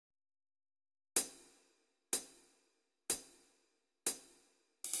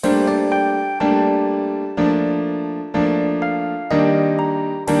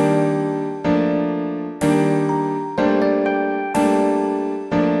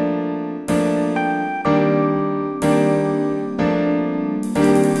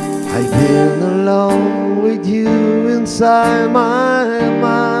you inside my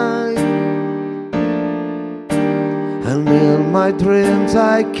mind, and in my dreams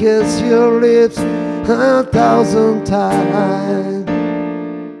I kiss your lips 1,000 times.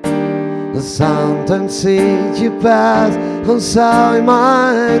 Sometimes see you pass outside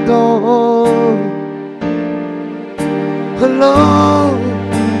my door. Hello,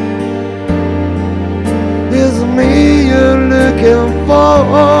 it's me you're looking for.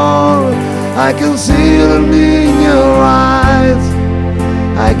 I can see it in your eyes,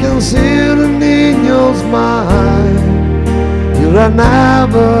 I can see it in your smile. You I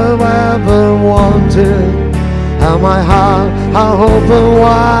never ever wanted, and my heart I open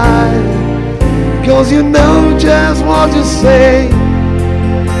wide. 'Cause you know just what to say,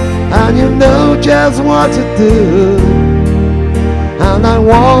 and you know just what to do, and I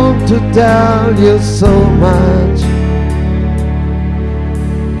want to tell you so much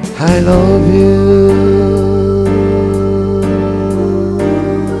I love you.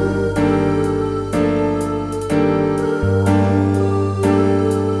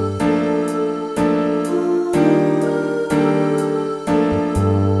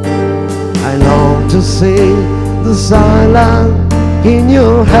 I long to see the silence in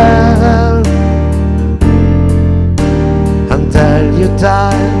your hair, and tell you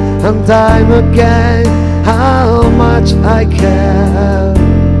time and time again how much I care.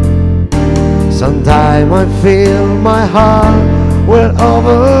 Sometimes I feel my heart will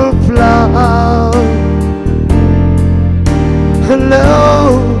overflow. Hello,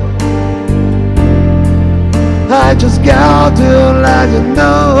 I just got to let you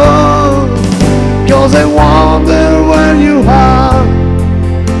know, 'cause I wonder where you are,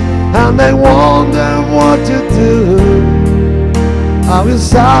 and I wonder what you do. Are you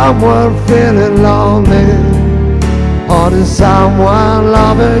somewhere feeling lonely, or is someone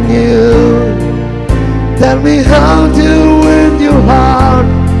loving you? Tell me how to win your heart,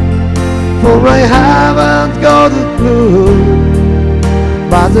 for I haven't got a clue.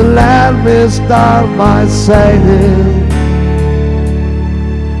 But let me start by saying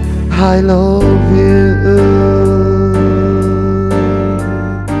I love you.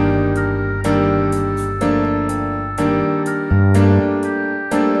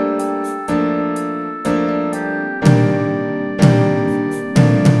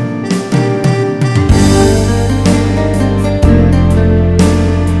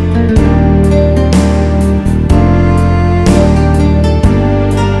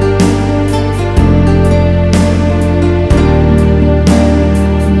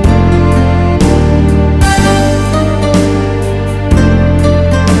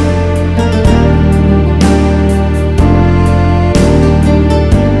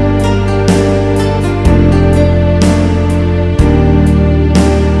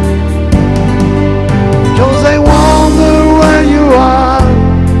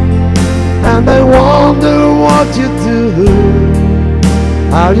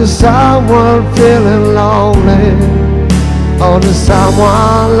 Are you someone feeling lonely, or is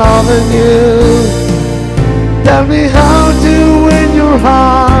someone loving you? Tell me how to win your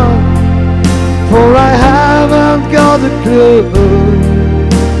heart, for I haven't got a clue.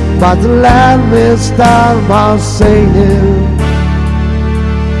 But let me start by saying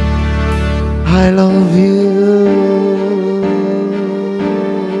I love you.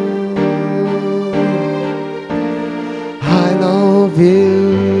 I love you.